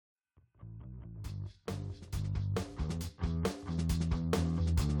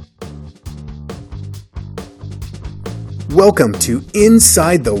Welcome to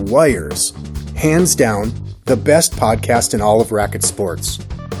Inside the Wires, hands down, the best podcast in all of racket sports.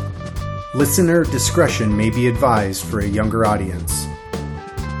 Listener discretion may be advised for a younger audience.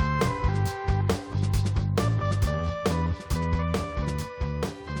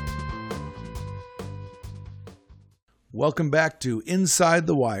 Welcome back to Inside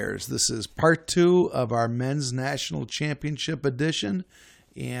the Wires. This is part 2 of our Men's National Championship edition,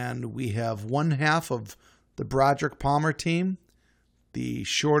 and we have one half of the Broderick Palmer team, the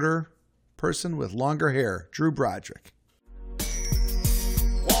shorter person with longer hair, Drew Broderick.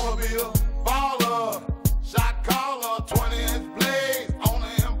 Wanna be a baller, shot caller, 20-inch blade on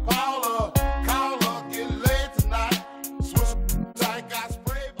the Impala, caller, get laid tonight, switch tight, got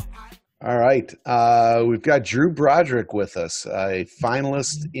spray by ice. All right. We've got Drew Broderick with us, a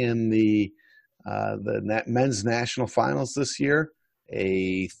finalist in the men's national finals this year,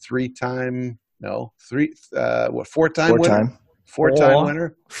 a four-time winner? Four-time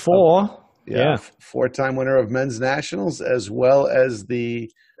winner? Four-time winner of men's nationals, as well as the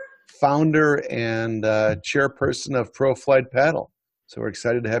founder and chairperson of Pro Flight Paddle. So we're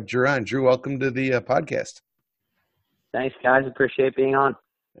excited to have Drew on. Drew, welcome to the podcast. Thanks, guys. Appreciate being on.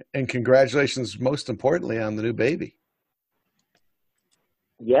 And congratulations, most importantly, on the new baby.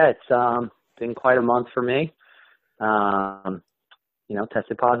 Yeah, it's been quite a month for me.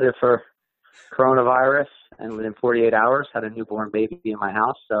 Tested positive for coronavirus, and within 48 hours had a newborn baby in my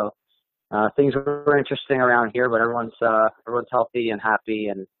house. So things were interesting around here, but everyone's healthy and happy,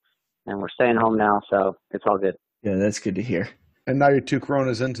 and we're staying home now, so it's all good. Yeah, that's good to hear. And now you're 2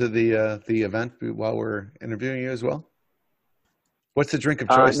 coronas into the event while we're interviewing you as well? What's the drink of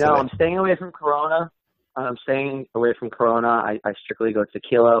choice today? I'm staying away from Corona. I strictly go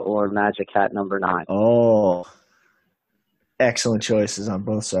tequila or Magic Hat number 9. Oh, excellent choices on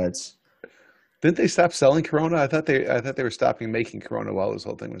both sides. Didn't they stop selling Corona? I thought they were stopping making Corona while this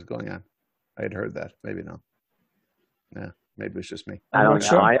whole thing was going on. I had heard that. Maybe no. Yeah, maybe it's just me. I don't know.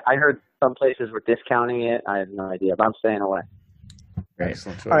 Sure. I heard some places were discounting it. I have no idea, but I'm staying away. Great.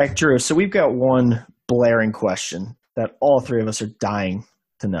 Excellent choice. All right, Drew. So we've got one blaring question that all 3 of us are dying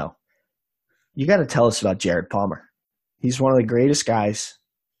to know. You got to tell us about Jared Palmer. He's one of the greatest guys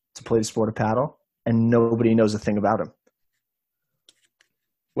to play the sport of paddle, and nobody knows a thing about him.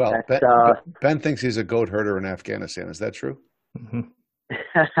 Well, Ben thinks he's a goat herder in Afghanistan. Is that true? Mm-hmm.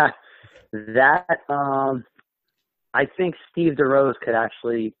 I think Steve DeRose could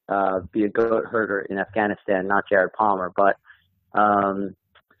actually be a goat herder in Afghanistan, not Jared Palmer. But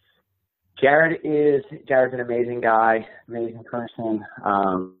Jared's an amazing guy, amazing person.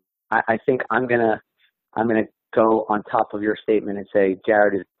 I think I'm gonna go on top of your statement and say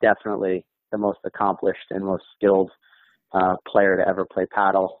Jared is definitely the most accomplished and most skilled player to ever play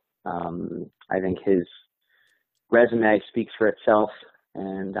paddle. I think his resume speaks for itself,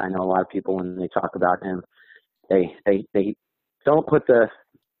 and I know a lot of people, when they talk about him, they don't put the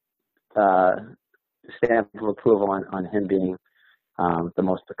stamp of approval on him being the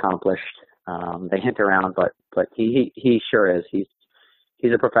most accomplished. They hint around, but he sure is.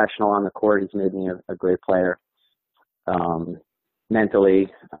 He's a professional on the court. He's made me a great player,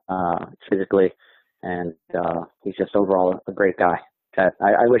 mentally, physically. And he's just overall a great guy.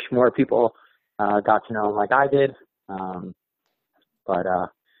 I wish more people got to know him like I did.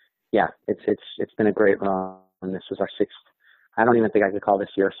 It's been a great run. This was our 6th. I don't even think I could call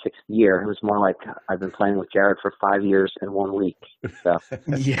this year our 6th year. It was more like I've been playing with Jared for 5 years and 1 week. So.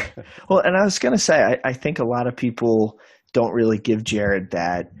 Yeah. Well, and I was going to say, I think a lot of people don't really give Jared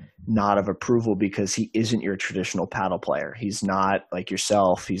that nod of approval because he isn't your traditional paddle player. He's not like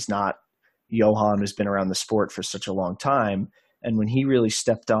yourself. He's not Johan, who's been around the sport for such a long time. And when he really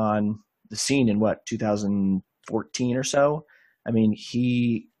stepped on the scene in 2014 or so, I mean,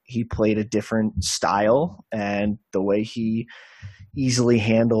 he played a different style, and the way he easily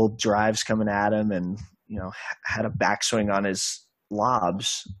handled drives coming at him and, had a backswing on his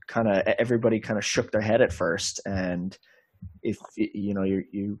lobs, everybody kind of shook their head at first. And if,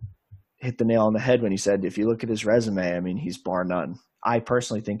 you hit the nail on the head when you said, if you look at his resume, I mean, he's bar none. I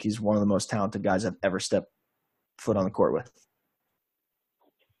personally think he's one of the most talented guys I've ever stepped foot on the court with.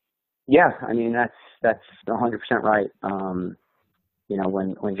 Yeah, I mean, that's 100% right.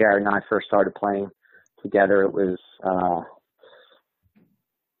 When Jared and I first started playing together, we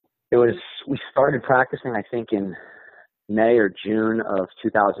started practicing, I think, in May or June of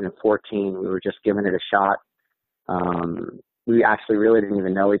 2014. We were just giving it a shot. We actually really didn't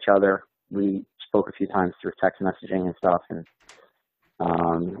even know each other. We spoke a few times through text messaging and stuff, and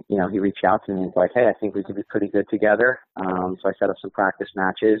he reached out to me and was like, hey, I think we could be pretty good together. So I set up some practice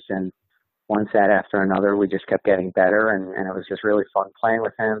matches, and one set after another, we just kept getting better, and it was just really fun playing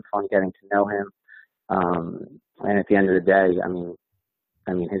with him, fun getting to know him. And at the end of the day, I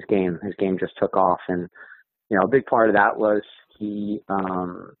mean, his game just took off, and a big part of that was he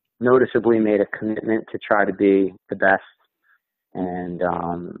noticeably made a commitment to try to be the best. And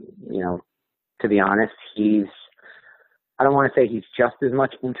to be honest, I don't want to say he's just as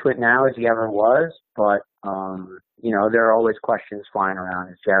much into it now as he ever was, but there are always questions flying around.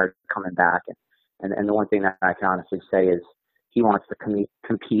 Is Jared coming back? And the one thing that I can honestly say is he wants to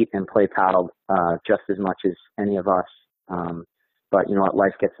compete and play paddle just as much as any of us. But you know what,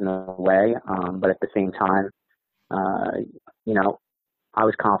 life gets in the way. But at the same time, I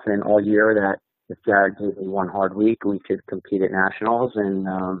was confident all year that if Jared gave me one hard week, we could compete at nationals, and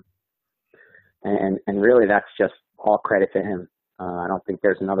really that's just all credit to him. I don't think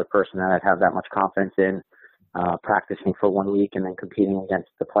there's another person that I'd have that much confidence in practicing for 1 week and then competing against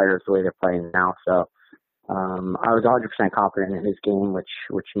the players the way they're playing now. So I was 100% confident in his game,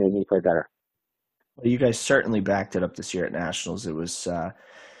 which made me play better. Well, you guys certainly backed it up this year at nationals. It was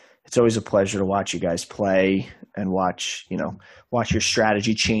it's always a pleasure to watch you guys play and watch your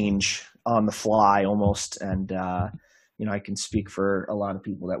strategy change on the fly almost. And I can speak for a lot of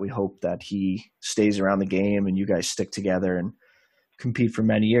people that we hope that he stays around the game and you guys stick together and compete for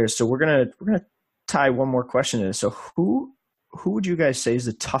many years. So we're gonna tie one more question in. So who would you guys say is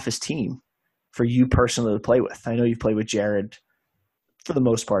the toughest team for you personally to play with? I know you've played with Jared for the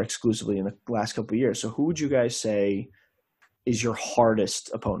most part exclusively in the last couple of years. So who would you guys say is your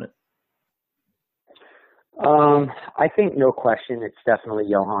hardest opponent? I think no question, it's definitely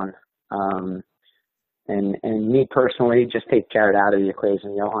Johan. And me personally, just take Jared out of the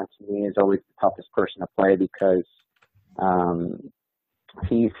equation. Johan to me is always the toughest person to play because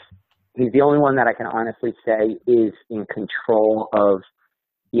he's the only one that I can honestly say is in control of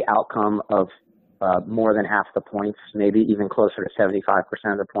the outcome of more than half the points, maybe even closer to 75%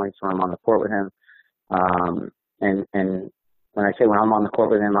 of the points when I'm on the court with him. And when I say when I'm on the court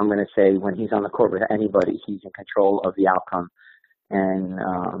with him, I'm going to say when he's on the court with anybody, he's in control of the outcome. And,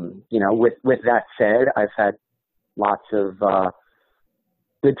 with that said, I've had lots of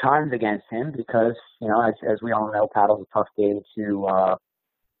good times against him because, as we all know, paddle's a tough game to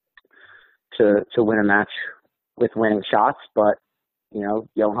win a match with winning shots. But,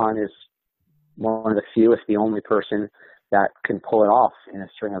 Johan is one of the few, if the only person that can pull it off in a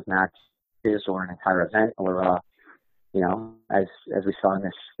string of matches or an entire event or, as we saw in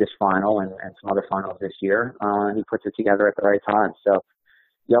this final and some other finals this year, he puts it together at the right time. So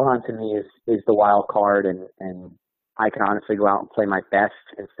Johan to me is the wild card, and I can honestly go out and play my best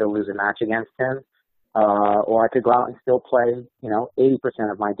and still lose a match against him. Or I could go out and still play,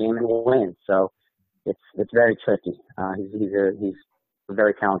 80% of my game and win. So it's very tricky. He's a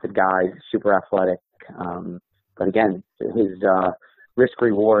very talented guy, super athletic. But again, his risk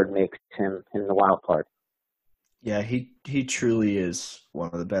reward makes him the wild card. Yeah, he truly is one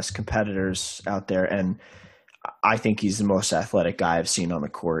of the best competitors out there, and I think he's the most athletic guy I've seen on the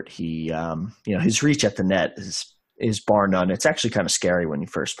court. He, his reach at the net is bar none. It's actually kind of scary when you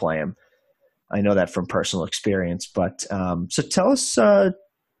first play him. I know that from personal experience. But so tell us,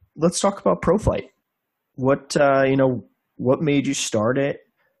 let's talk about Pro Fight. What made you start it?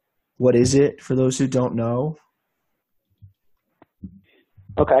 What is it for those who don't know?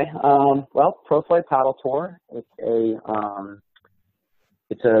 Okay. Well, Pro Fight Paddle Tour.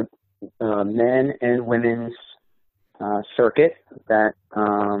 It's a men and women's circuit that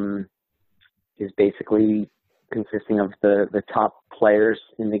is basically consisting of the top players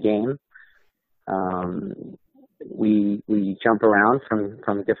in the game. We jump around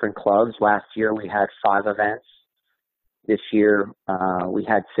from different clubs. Last year we had 5 events. This year we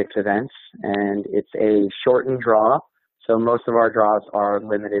had 6 events, and it's a shortened draw. So most of our draws are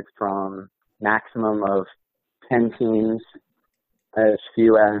limited from maximum of 10 teams as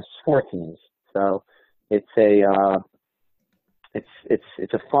few as 4 teams. So it's a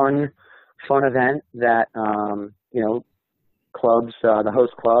fun event that clubs, the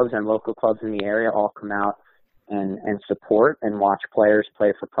host clubs and local clubs in the area all come out and support and watch players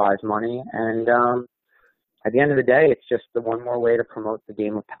play for prize money. And at the end of the day, it's just the one more way to promote the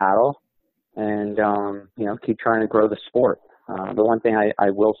game of paddle and keep trying to grow the sport. The one thing I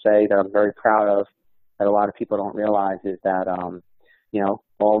will say that I'm very proud of that a lot of people don't realize is that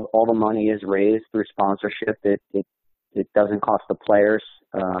all the money is raised through sponsorship. It doesn't cost the players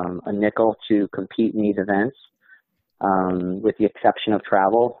a nickel to compete in these events, with the exception of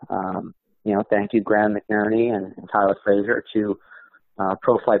travel. Thank you, Graham McNerney and Tyler Fraser, to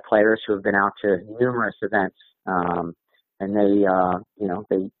Pro Flight players who have been out to numerous events and they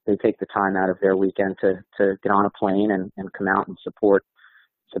take the time out of their weekend to get on a plane and come out and support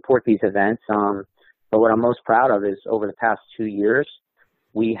these events. But what I'm most proud of is over the past 2 years,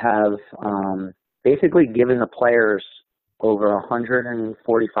 we have basically given the players over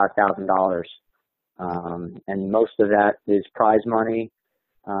 $145,000, and most of that is prize money,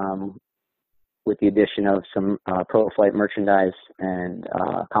 with the addition of some Pro Flight merchandise and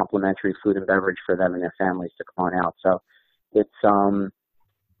complimentary food and beverage for them and their families to come on out. So it's a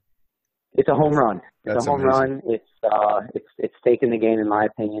home run. That's a home amazing. run. It's taken the game, in my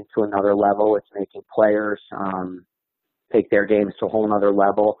opinion, to another level. It's making players take their games to a whole nother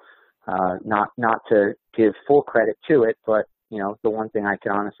level. Not to give full credit to it, but the one thing I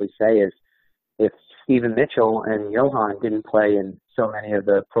can honestly say is if Stephen Mitchell and Johan didn't play in so many of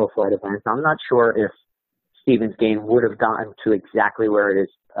the Pro Flight events, I'm not sure if Stephen's game would have gotten to exactly where it is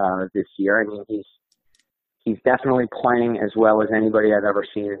this year. I mean, he's definitely playing as well as anybody I've ever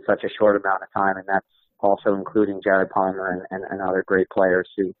seen in such a short amount of time, and that's also including Jared Palmer and other great players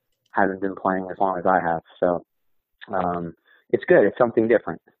who haven't been playing as long as I have. So it's good. It's something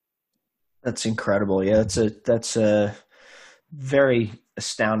different. That's incredible. Yeah, that's a very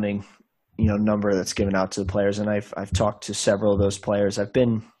astounding, number that's given out to the players. And I've talked to several of those players. I've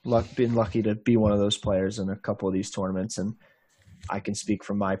been lucky to be one of those players in a couple of these tournaments, and I can speak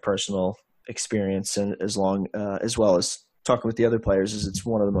from my personal experience, and as well as talking with the other players, is it's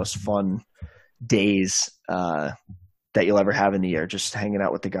one of the most fun days that you'll ever have in the year. Just hanging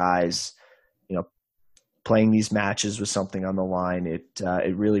out with the guys, playing these matches with something on the line. It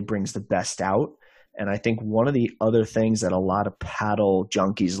really brings the best out. And I think one of the other things that a lot of paddle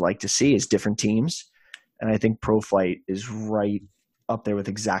junkies like to see is different teams. And I think Pro Flight is right up there with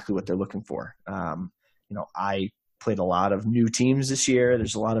exactly what they're looking for. I played a lot of new teams this year.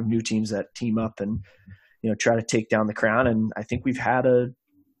 There's a lot of new teams that team up and, try to take down the crown. And I think we've had a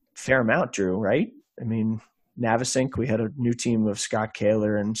fair amount, Drew, right? I mean, Navasink, we had a new team of Scott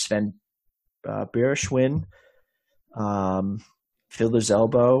Kaler and Sven Bierschwin, Fiddler's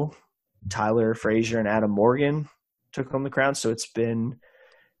Elbow, Tyler Frazier and Adam Morgan took home the crown. So it's been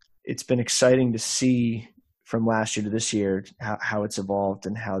exciting to see from last year to this year how it's evolved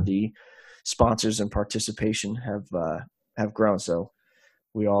and how the sponsors and participation have grown. So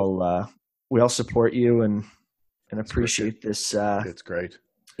we all support you and appreciate this. It's great.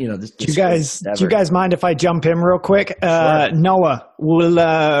 Do you guys mind if I jump in real quick? Sure. Noah,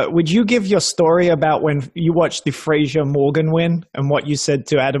 would you give your story about when you watched the Frazier Morgan win and what you said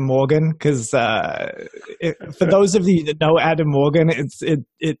to Adam Morgan? Because for those of you that know Adam Morgan,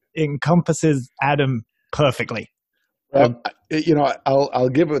 it encompasses Adam perfectly. Well, I'll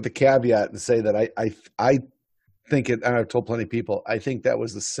give it with the caveat and say that I think it, and I've told plenty of people, I think that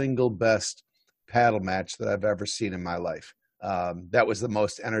was the single best paddle match that I've ever seen in my life. That was the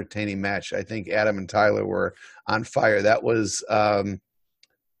most entertaining match. I think Adam and Tyler were on fire. That was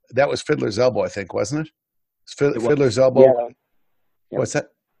Fiddler's Elbow, I think, wasn't it? Fiddler's Elbow. Yeah. What's that?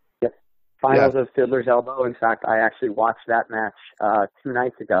 Yep. Finals of Fiddler's Elbow. In fact, I actually watched that match 2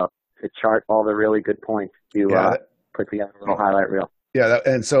 nights ago to chart all the really good points to put together a little highlight reel. Yeah,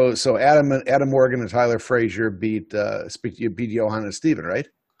 and so Adam Morgan and Tyler Frazier beat Johan and Steven, right?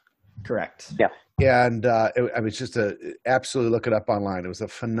 Correct. Yes. And it's just absolutely look it up online. It was a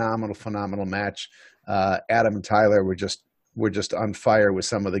phenomenal match. Adam and Tyler were just on fire with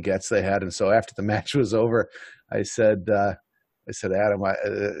some of the gets they had. And so after the match was over, I said, Adam,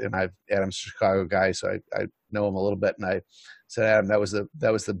 Adam's a Chicago guy, so I know him a little bit. And I said, Adam, that was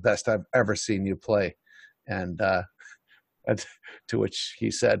the best I've ever seen you play. And to which he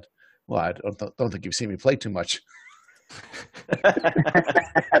said, well, I don't think you've seen me play too much.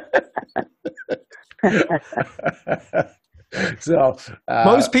 So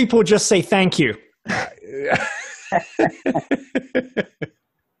most people just say thank you.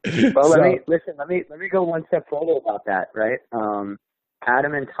 Well, let me go one step further about that, right?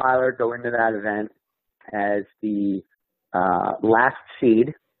 Adam and Tyler go into that event as the last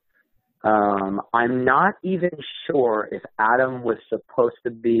seed. I'm not even sure if Adam was supposed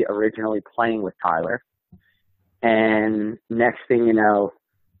to be originally playing with Tyler. And next thing you know,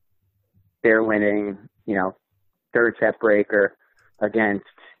 they're winning, third set breaker against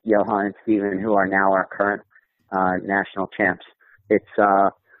Johan and Steven, who are now our current national champs. It's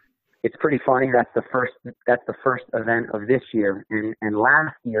pretty funny. That's the first event of this year. And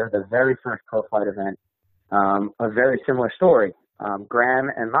last year, the very first Pro Flight event, a very similar story. Graham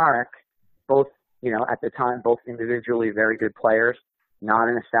and Marek, both, at the time, both individually very good players, not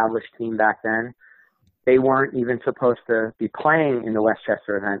an established team back then. They weren't even supposed to be playing in the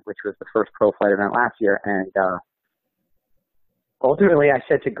Westchester event, which was the first Pro Flight event last year. And ultimately I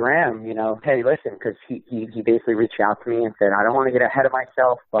said to Graham, hey, listen, because he basically reached out to me and said, I don't want to get ahead of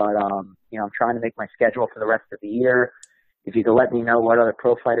myself, but, I'm trying to make my schedule for the rest of the year. If you could let me know what other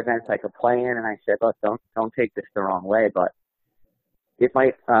pro fight events I could play in. And I said, look, don't take this the wrong way, but it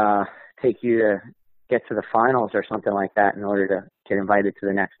might take you to get to the finals or something like that in order to get invited to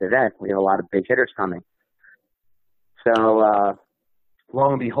the next event. We have a lot of big hitters coming. So, lo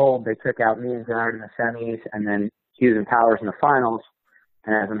and behold, they took out me and Jared in the semis, and then Hughes and Powers in the finals.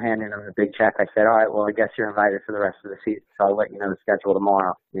 And as I'm handing them the big check, I said, all right, well, I guess you're invited for the rest of the season, so I'll let you know the schedule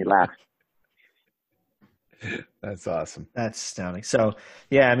tomorrow. And he laughed. That's awesome. That's astounding. So,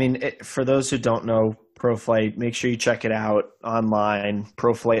 yeah, I mean, for those who don't know Pro Fight, make sure you check it out online,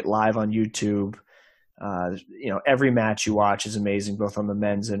 Pro Fight Live on YouTube. Every match you watch is amazing, both on the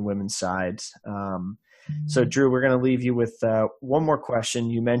men's and women's sides. So, Drew, we're going to leave you with one more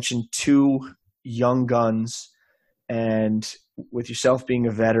question. You mentioned two young guns, and with yourself being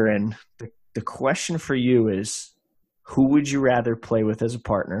a veteran, the question for you is, who would you rather play with as a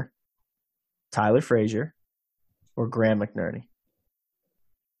partner, Tyler Frazier or Graham McNerney?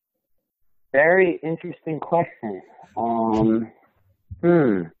 Very interesting question.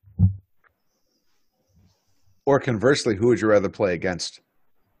 Or conversely, who would you rather play against?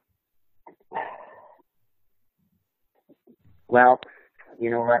 Well, you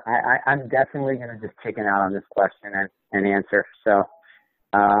know what? I'm definitely going to just chicken out on this question and answer. So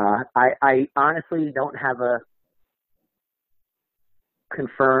I honestly don't have a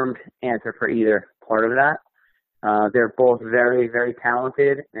confirmed answer for either part of that. They're both very, very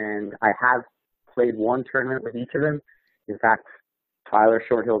talented, and I have played one tournament with each of them. In fact, Tyler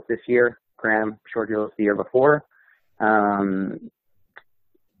Short Hills this year, Graham Short Hills the year before. But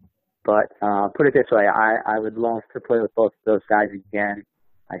put it this way, I would love to play with both of those guys again.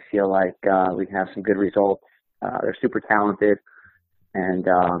 I feel like we can have some good results. They're super talented, and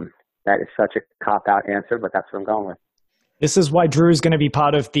that is such a cop-out answer, but that's what I'm going with. This is why Drew is going to be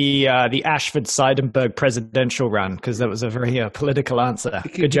part of the Ashford-Seidenberg presidential run, because that was a very political answer.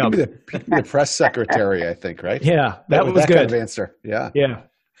 Good job. He could be the press secretary, I think, right? Yeah, that was good. Kind of answer. Yeah. Yeah.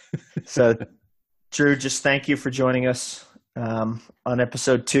 So, Drew, just thank you for joining us on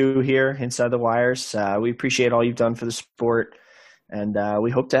episode 2 here, Inside the Wires. We appreciate all you've done for the sport, and we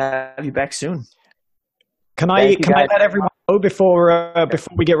hope to have you back soon. Can I let everyone know before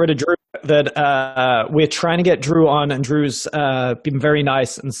we get rid of Drew that we're trying to get Drew on, and Drew's been very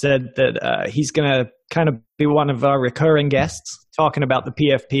nice and said that he's going to kind of be one of our recurring guests, talking about the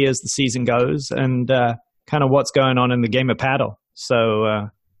PFP as the season goes and kind of what's going on in the game of paddle. So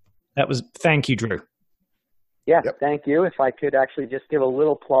thank you, Drew. Yeah, Thank you. If I could actually just give a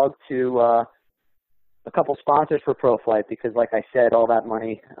little plug to a couple sponsors for Pro Flight, because like I said, all that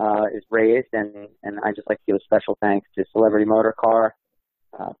money is raised, and I just like to give a special thanks to Celebrity Motor Car,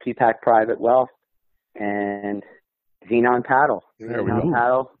 PPAC Private Wealth, and Xenon Paddle. There we Xenon go.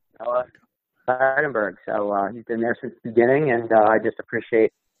 Paddle, Noah Seidenberg. So he's been there since the beginning, and I just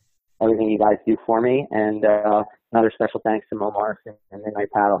appreciate everything you guys do for me. And another special thanks to Mo Morrison and Midnight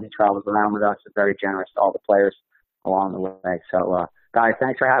Paddle. He travels around with us, is very generous to all the players along the way. So, guys,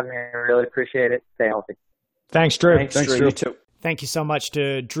 thanks for having me. I really appreciate it. Stay healthy. Thanks, Drew. Thanks, Drew. You too. Thank you so much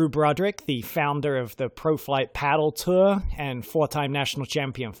to Drew Broderick, the founder of the Pro Flight Paddle Tour and 4-time national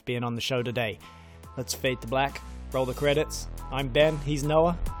champion, for being on the show today. Let's fade to black. Roll the credits. I'm Ben. He's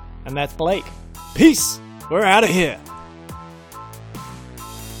Noah. And that's Blake. Peace. We're out of here.